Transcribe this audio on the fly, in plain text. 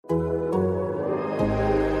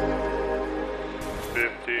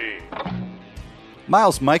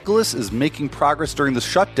Miles Mikolas is making progress during the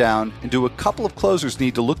shutdown, and do a couple of closers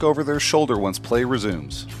need to look over their shoulder once play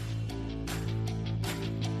resumes?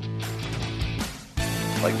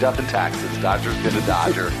 Like death and taxes, Dodger's gonna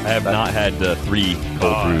Dodger. I have not had 3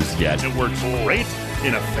 cold brews yet. It works great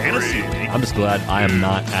in a fantasy league. I'm just glad I am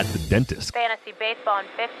not at the dentist. Fantasy Baseball in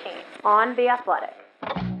 15 on The Athletic.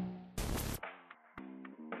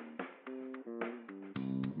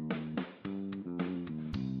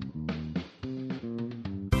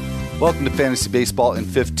 Welcome to Fantasy Baseball in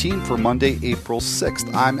 15 for Monday, April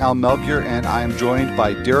 6th. I'm Al Melchior, and I am joined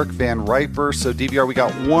by Derek Van Riper. So, DVR, we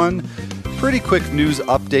got one pretty quick news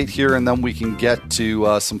update here, and then we can get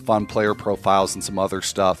to some fun player profiles and some other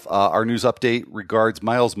stuff. Our news update regards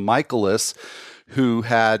Miles Mikolas, who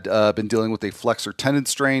had been dealing with a flexor tendon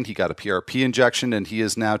strain. He got a PRP injection, and he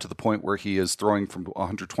is now to the point where he is throwing from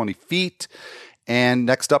 120 feet. And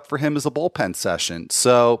next up for him is a bullpen session.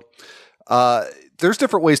 So, there's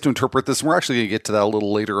different ways to interpret this, and we're actually going to get to that a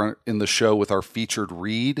little later in the show with our featured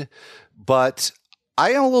read. But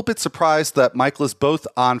I am a little bit surprised that Mikolas, both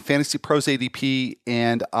on Fantasy Pros ADP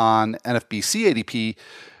and on NFBC ADP,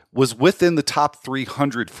 was within the top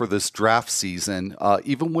 300 for this draft season,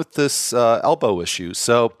 even with this elbow issue.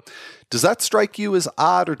 So does that strike you as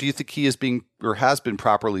odd, or do you think he is being or has been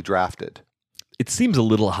properly drafted? It seems a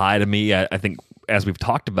little high to me. I think, as we've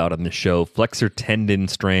talked about on the show, flexor tendon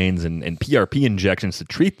strains and PRP injections to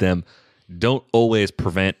treat them don't always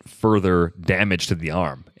prevent further damage to the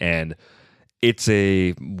arm. And it's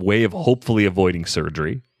a way of hopefully avoiding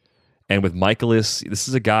surgery. And with Mikolas, this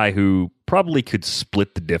is a guy who probably could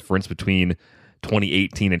split the difference between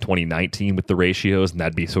 2018 and 2019 with the ratios, and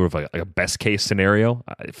that'd be sort of a best case scenario.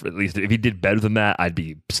 At least if he did better than that, I'd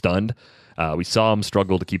be stunned. We saw him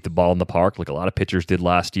struggle to keep the ball in the park like a lot of pitchers did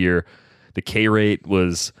last year. The K rate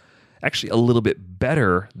was actually a little bit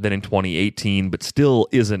better than in 2018, but still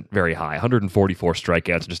isn't very high. 144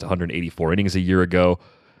 strikeouts, just 184 innings a year ago.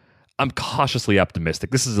 I'm cautiously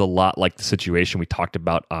optimistic. This is a lot like the situation we talked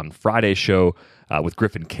about on Friday's show with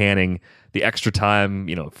Griffin Canning. The extra time,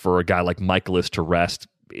 for a guy like Mikolas to rest,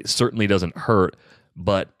 it certainly doesn't hurt,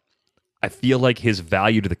 but I feel like his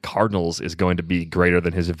value to the Cardinals is going to be greater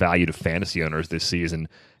than his value to fantasy owners this season.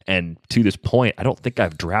 And to this point, I don't think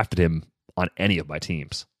I've drafted him on any of my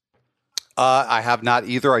teams. I have not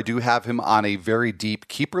either. I do have him on a very deep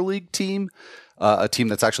keeper league team, a team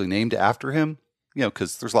that's actually named after him,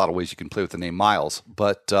 because there's a lot of ways you can play with the name Miles.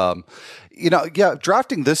 But,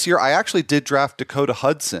 drafting this year, I actually did draft Dakota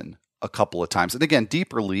Hudson a couple of times. And again,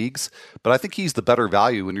 deeper leagues, but I think he's the better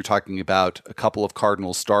value when you're talking about a couple of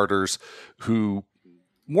Cardinals starters who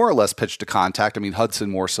more or less pitch to contact. I mean, Hudson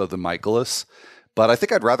more so than Mikolas. But I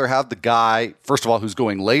think I'd rather have the guy, first of all, who's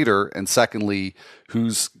going later, and secondly,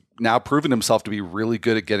 who's now proven himself to be really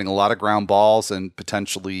good at getting a lot of ground balls and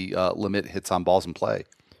potentially limit hits on balls in play.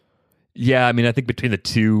 Yeah, I mean, I think between the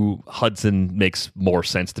two, Hudson makes more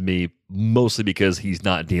sense to me, mostly because he's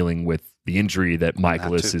not dealing with the injury that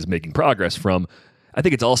Mikolas is making progress from. I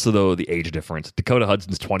think it's also, though, the age difference. Dakota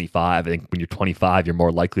Hudson's 25. I think when you're 25, you're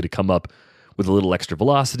more likely to come up with a little extra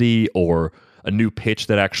velocity or a new pitch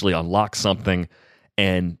that actually unlocks something.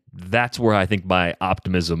 And that's where I think my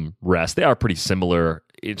optimism rests. They are pretty similar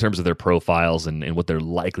in terms of their profiles and what they're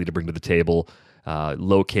likely to bring to the table.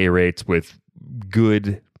 Low K rates with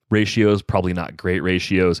good ratios, probably not great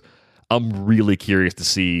ratios. I'm really curious to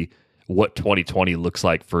see what 2020 looks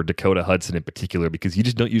like for Dakota Hudson in particular, because you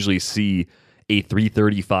just don't usually see a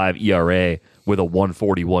 3.35 ERA with a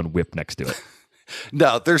 1.41 whip next to it.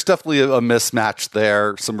 No, there's definitely a mismatch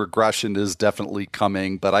there. Some regression is definitely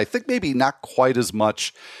coming, but I think maybe not quite as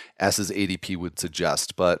much as his ADP would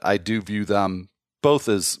suggest. But I do view them both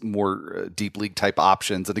as more deep league type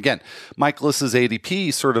options. And again, Mikolas's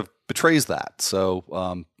ADP sort of betrays that. So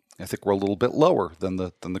I think we're a little bit lower than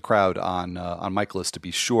the crowd on Mikolas, to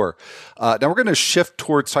be sure. Now we're going to shift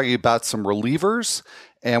towards talking about some relievers,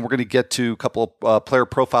 and we're going to get to a couple of player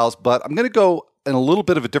profiles. But I'm going to go in a little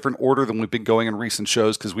bit of a different order than we've been going in recent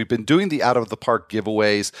shows, because we've been doing the out of the park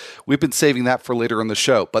giveaways. We've been saving that for later in the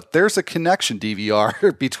show. But there's a connection,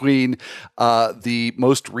 DVR, between the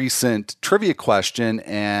most recent trivia question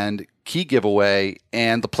and key giveaway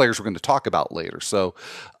and the players we're going to talk about later. So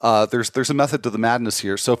there's a method to the madness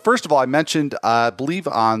here. So first of all, I mentioned, I believe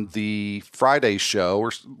on the Friday show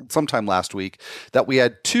or sometime last week, that we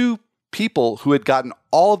had two people who had gotten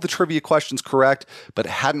all of the trivia questions correct, but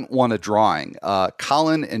hadn't won a drawing.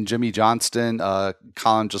 Colin and Jimmy Johnston.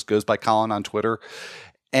 Colin just goes by Colin on Twitter.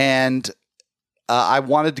 And I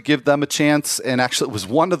wanted to give them a chance, and actually it was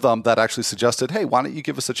one of them that actually suggested, hey, why don't you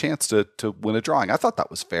give us a chance to win a drawing? I thought that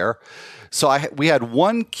was fair. So we had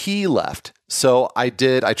one key left. So I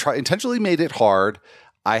intentionally made it hard.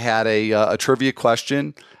 I had a trivia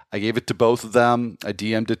question. I gave it to both of them. I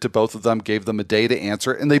DM'd it to both of them, gave them a day to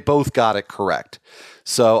answer, and they both got it correct.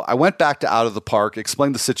 So I went back to Out of the Park,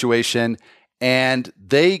 explained the situation, and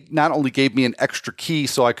they not only gave me an extra key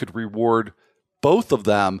so I could reward both of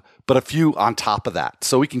them, but a few on top of that,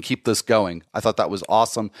 so we can keep this going. I thought that was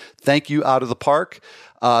awesome. Thank you, Out of the Park.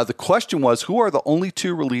 The question was, who are the only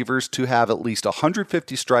two relievers to have at least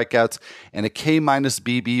 150 strikeouts and a K-minus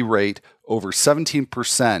BB rate over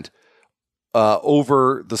 17%?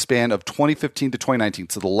 Over the span of 2015 to 2019.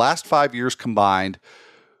 So the last 5 years combined,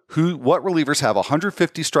 what relievers have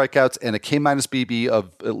 150 strikeouts and a K-minus BB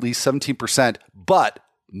of at least 17%, but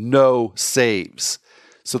no saves?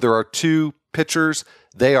 So there are two pitchers.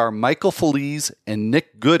 They are Michael Feliz and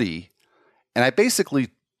Nick Goody. And I basically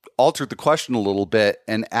altered the question a little bit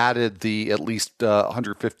and added the at least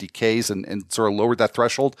 150 Ks and sort of lowered that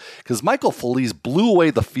threshold, because Michael Feliz blew away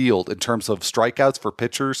the field in terms of strikeouts for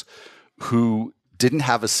pitchers who didn't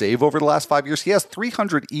have a save over the last 5 years. He has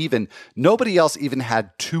 300 even. Nobody else even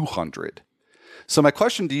had 200. So my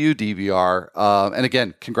question to you, DVR, and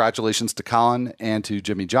again, congratulations to Colin and to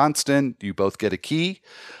Jimmy Johnston. You both get a key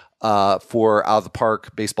for Out of the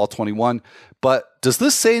Park Baseball 21. But does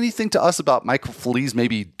this say anything to us about Michael Feliz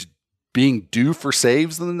maybe being due for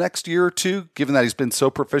saves in the next year or two, given that he's been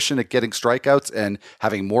so proficient at getting strikeouts and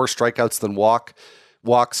having more strikeouts than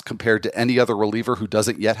walks compared to any other reliever who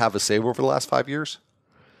doesn't yet have a save over the last 5 years?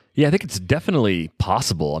 Yeah, I think it's definitely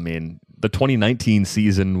possible. I mean, the 2019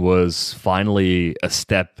 season was finally a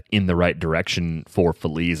step in the right direction for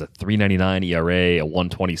Feliz. A 3.99 ERA, a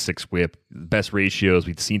 1.26 WHIP, best ratios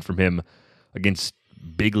we'd seen from him against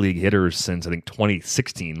big league hitters since, I think,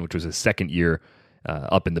 2016, which was his second year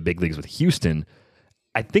up in the big leagues with Houston.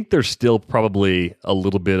 I think there's still probably a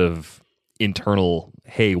little bit of internal,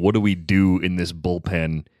 hey, what do we do in this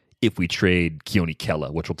bullpen if we trade Keone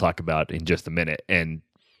Kela, which we'll talk about in just a minute. And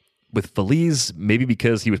with Feliz, maybe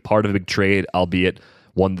because he was part of a big trade, albeit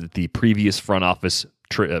one that the previous front office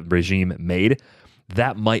regime made,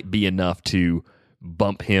 that might be enough to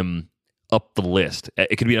bump him up the list.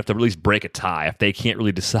 It could be enough to at least break a tie. If they can't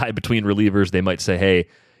really decide between relievers, they might say, hey,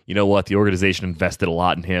 you know what, the organization invested a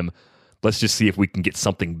lot in him. Let's just see if we can get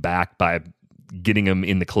something back by getting him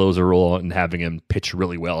in the closer role and having him pitch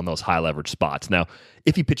really well in those high leverage spots. Now,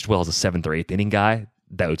 if he pitched well as a 7th or 8th inning guy,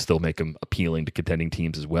 that would still make him appealing to contending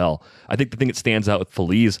teams as well. I think the thing that stands out with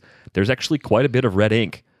Feliz, there's actually quite a bit of red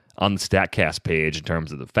ink on the StatCast page in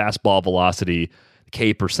terms of the fastball velocity, the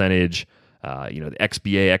K percentage, the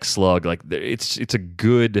XBA, X slug. Like, it's a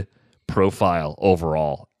good profile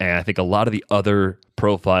overall. And I think a lot of the other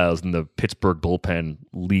profiles in the Pittsburgh bullpen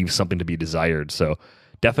leave something to be desired. So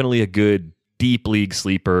definitely a good deep league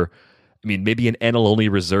sleeper. I mean, maybe an NL-only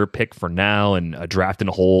reserve pick for now and a draft and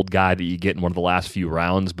hold guy that you get in one of the last few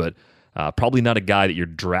rounds, but probably not a guy that you're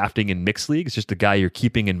drafting in mixed leagues, just a guy you're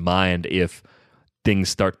keeping in mind if things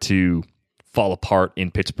start to fall apart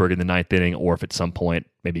in Pittsburgh in the 9th inning, or if at some point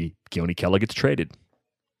maybe Keone Kela gets traded.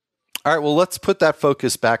 All right, well, let's put that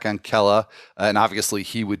focus back on Kela, and obviously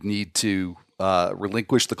he would need to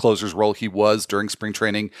relinquish the closer's role he was during spring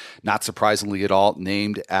training, not surprisingly at all,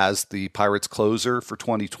 named as the Pirates closer for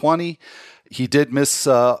 2020. He did miss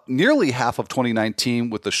nearly half of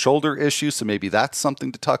 2019 with the shoulder issue, so maybe that's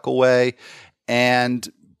something to tuck away. And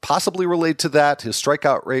possibly related to that, his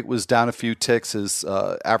strikeout rate was down a few ticks. His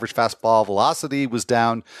average fastball velocity was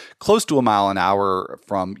down close to a mile an hour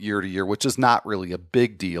from year to year, which is not really a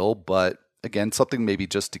big deal, but again, something maybe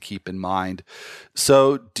just to keep in mind.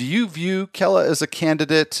 So do you view Kela as a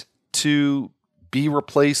candidate to be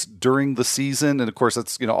replaced during the season? And of course,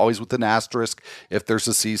 that's always with an asterisk if there's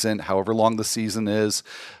a season, however long the season is.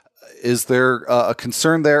 Is there a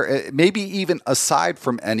concern there, maybe even aside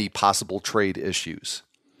from any possible trade issues?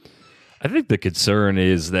 I think the concern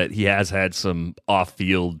is that he has had some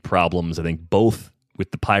off-field problems, I think, both with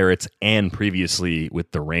the Pirates and previously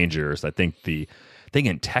with the Rangers. I think the thing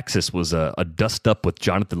in Texas was a dust-up with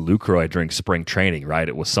Jonathan Lucroy during spring training, right?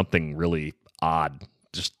 It was something really odd.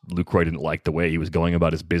 Just Lucroy didn't like the way he was going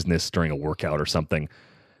about his business during a workout or something.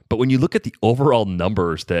 But when you look at the overall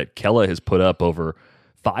numbers that Kela has put up over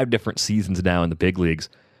 5 different seasons now in the big leagues,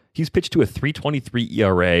 he's pitched to a 3.23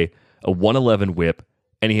 ERA, a 1.11 WHIP,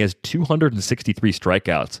 and he has 263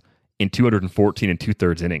 strikeouts in 214 and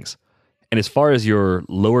 2/3 innings. And as far as your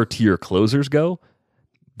lower tier closers go,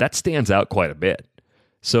 that stands out quite a bit.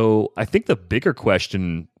 So I think the bigger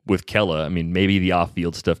question with Kela, I mean, maybe the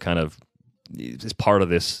off-field stuff kind of is part of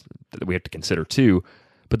this that we have to consider too.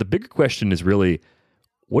 But the bigger question is really,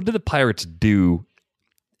 what do the Pirates do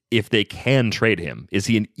if they can trade him? Is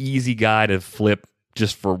he an easy guy to flip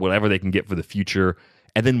just for whatever they can get for the future?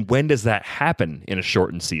 And then when does that happen in a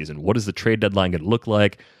shortened season? What is the trade deadline going to look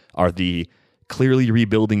like? Are the clearly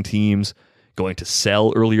rebuilding teams going to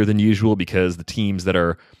sell earlier than usual because the teams that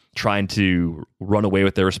are trying to run away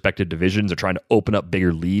with their respective divisions are trying to open up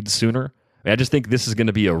bigger leads sooner? I just think this is going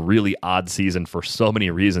to be a really odd season for so many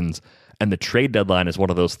reasons, and the trade deadline is one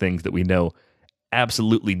of those things that we know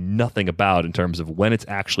absolutely nothing about in terms of when it's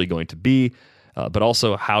actually going to be, but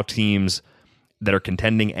also how teams that are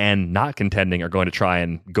contending and not contending are going to try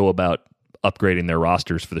and go about upgrading their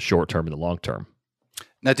rosters for the short term and the long term.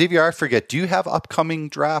 Now, DVR, I forget, do you have upcoming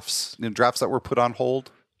drafts, drafts that were put on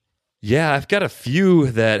hold? Yeah, I've got a few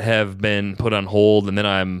that have been put on hold, and then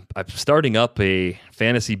I'm starting up a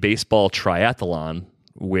fantasy baseball triathlon,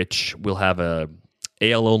 which will have a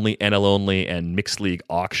AL only, NL only, and mixed league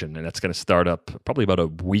auction, and that's going to start up probably about a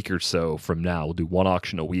week or so from now. We'll do one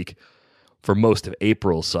auction a week for most of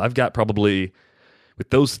April. So I've got probably, with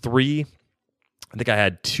those three, I think I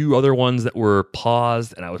had two other ones that were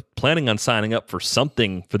paused, and I was planning on signing up for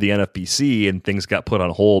something for the NFBC, and things got put on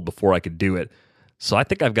hold before I could do it. So I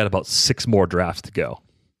think I've got about 6 more drafts to go.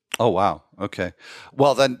 Oh, wow. Okay.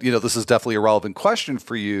 Well, then, this is definitely a relevant question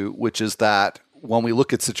for you, which is that when we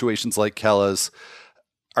look at situations like Kelle's,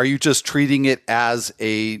 are you just treating it as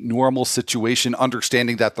a normal situation,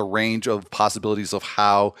 understanding that the range of possibilities of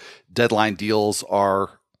how deadline deals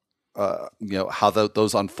are, how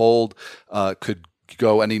those unfold could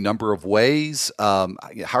go any number of ways? How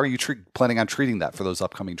are you planning on treating that for those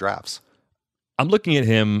upcoming drafts? I'm looking at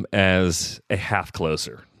him as a half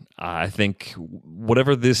closer. I think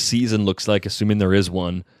whatever this season looks like, assuming there is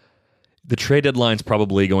one, the trade deadline's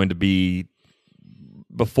probably going to be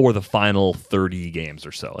before the final 30 games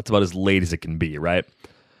or so. It's about as late as it can be, right?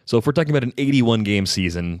 So if we're talking about an 81-game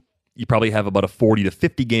season, you probably have about a 40 to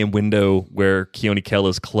 50 game window where Keone Kela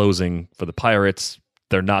is closing for the Pirates.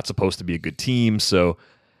 They're not supposed to be a good team, so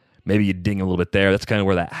maybe you ding a little bit there. That's kind of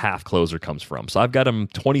where that half closer comes from. So I've got him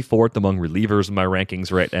 24th among relievers in my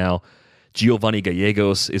rankings right now. Giovanni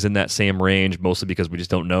Gallegos is in that same range, mostly because we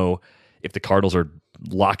just don't know if the Cardinals are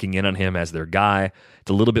locking in on him as their guy.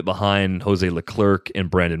 It's a little bit behind Jose Leclerc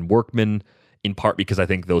and Brandon Workman, in part because I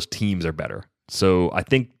think those teams are better. So I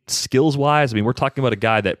think skills-wise, we're talking about a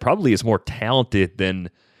guy that probably is more talented than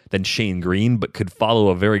Shane Green, but could follow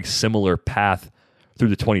a very similar path through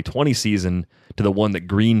the 2020 season to the one that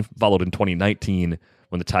Green followed in 2019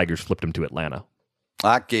 when the Tigers flipped him to Atlanta.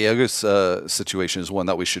 Gallegos' situation is one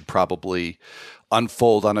that we should probably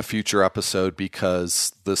unfold on a future episode,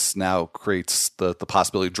 because this now creates the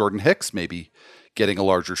possibility of Jordan Hicks maybe getting a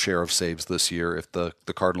larger share of saves this year if the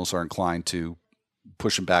Cardinals are inclined to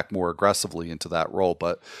push him back more aggressively into that role.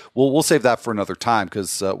 But we'll save that for another time,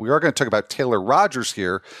 because we are going to talk about Taylor Rogers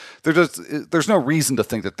here. There's no reason to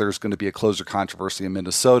think that there's going to be a closer controversy in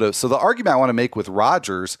Minnesota. So the argument I want to make with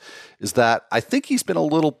Rogers is that I think he's been a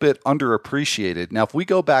little bit underappreciated. Now, if we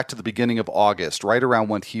go back to the beginning of August, right around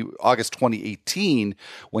when August 2018,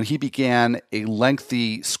 when he began a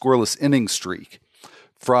lengthy scoreless inning streak,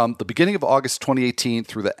 from the beginning of August 2018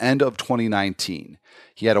 through the end of 2019,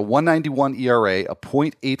 he had a 191 ERA, a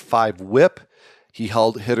 .85 WHIP. He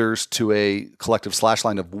held hitters to a collective slash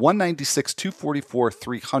line of 196, 244,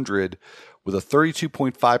 300 with a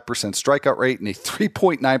 32.5% strikeout rate and a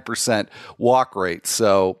 3.9% walk rate.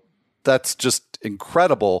 So that's just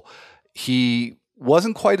incredible. He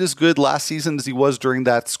wasn't quite as good last season as he was during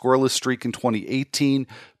that scoreless streak in 2018,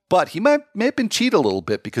 but he may have been cheated a little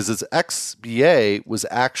bit because his XBA was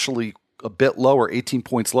actually a bit lower, 18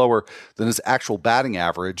 points lower than his actual batting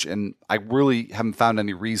average, and I really haven't found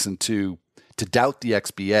any reason to doubt the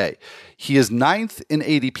XBA. He is 9th in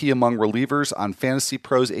ADP among relievers on Fantasy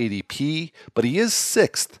Pros ADP, but he is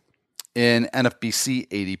 6th in NFBC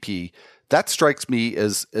ADP. That strikes me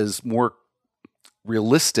as more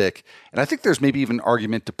realistic, and I think there's maybe even an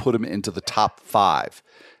argument to put him into the top 5.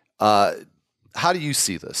 How do you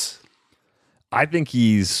see this? I think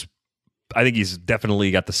he's definitely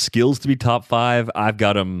got the skills to be top 5. I've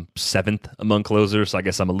got him 7th among closers, so I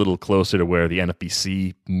guess I'm a little closer to where the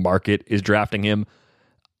NFBC market is drafting him.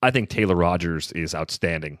 I think Taylor Rogers is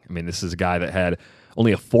outstanding. This is a guy that had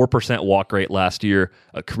only a 4% walk rate last year,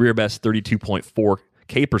 a career best 32.4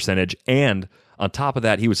 K percentage, and on top of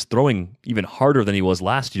that, he was throwing even harder than he was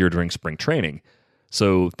last year during spring training.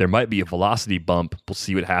 So there might be a velocity bump. We'll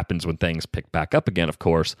see what happens when things pick back up again, of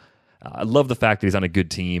course. I love the fact that he's on a good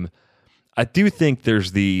team. I do think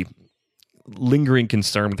there's the lingering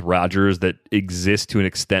concern with Rodgers that exists to an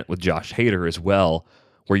extent with Josh Hader as well,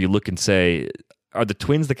 where you look and say, are the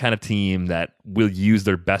Twins the kind of team that will use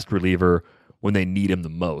their best reliever when they need him the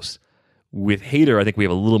most? With Hader, I think we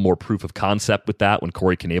have a little more proof of concept with that when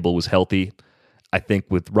Corey Knebel was healthy. I think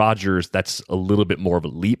with Rodgers, that's a little bit more of a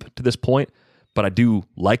leap to this point, but I do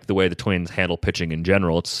like the way the Twins handle pitching in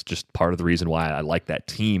general. It's just part of the reason why I like that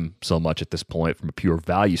team so much at this point from a pure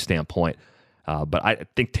value standpoint. But I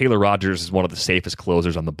think Taylor Rodgers is one of the safest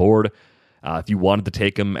closers on the board. If you wanted to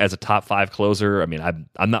take him as a top 5 closer, I mean,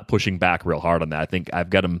 I'm not pushing back real hard on that. I think I've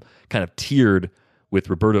got him kind of tiered with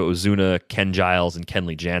Roberto Ozuna, Ken Giles, and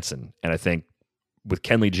Kenley Jansen. And I think with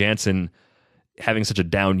Kenley Jansen having such a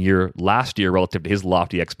down year last year relative to his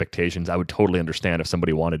lofty expectations, I would totally understand if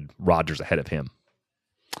somebody wanted Rodgers ahead of him.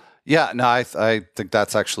 Yeah, no, I think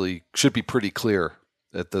that's actually should be pretty clear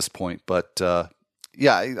at this point. But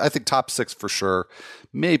yeah, I think top 6 for sure.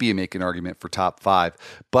 Maybe you make an argument for top 5.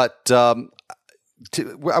 But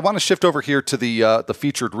I want to shift over here to the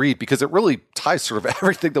featured read because it really ties sort of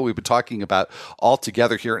everything that we've been talking about all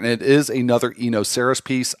together here. And it is another Eno Sarris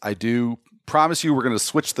piece. I do promise you we're going to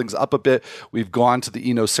switch things up a bit. We've gone to the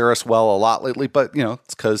Eno Sarris well a lot lately, but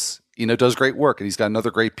it's because Eno does great work and he's got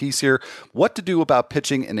another great piece here. What to do about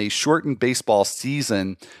pitching in a shortened baseball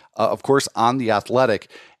season, of course, on The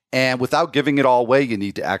Athletic. And without giving it all away, you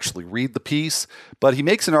need to actually read the piece. But he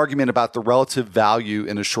makes an argument about the relative value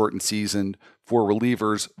in a shortened season for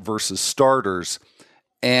relievers versus starters.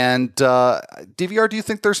 And DVR, do you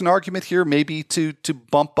think there's an argument here maybe to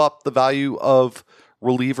bump up the value of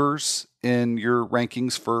relievers in your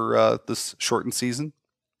rankings for this shortened season?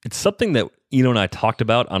 It's something that Eno and I talked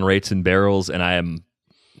about on Rates and Barrels, and I'm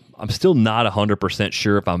still not 100%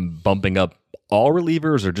 sure if I'm bumping up all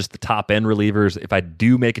relievers or just the top-end relievers. If I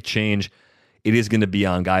do make a change, it is going to be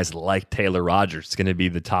on guys like Taylor Rodgers. It's going to be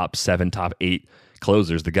the top 7, top 8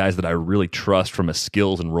 closers, the guys that I really trust from a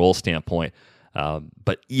skills and role standpoint.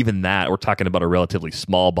 But even that, we're talking about a relatively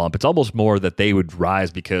small bump. It's almost more that they would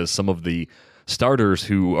rise because some of the starters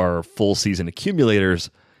who are full season accumulators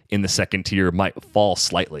in the second tier might fall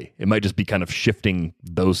slightly. It might just be kind of shifting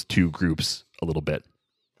those two groups a little bit.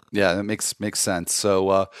 Yeah, that makes sense.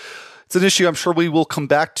 So it's an issue I'm sure we will come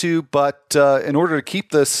back to, but in order to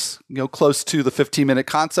keep this close to the 15-minute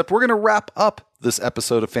concept, we're going to wrap up this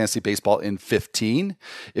episode of Fantasy Baseball in 15.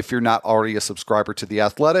 If you're not already a subscriber to The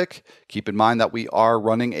Athletic, keep in mind that we are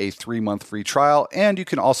running a 3-month free trial, and you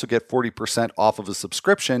can also get 40% off of a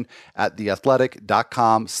subscription at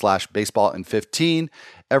theathletic.com/baseball in 15.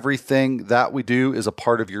 Everything that we do is a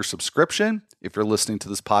part of your subscription. If you're listening to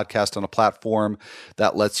this podcast on a platform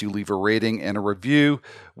that lets you leave a rating and a review,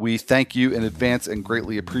 we thank you in advance and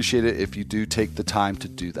greatly appreciate it if you do take the time to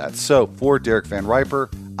do that. So for Derek Van Riper,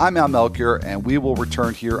 I'm Al Melchior, and we will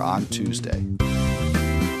return here on Tuesday.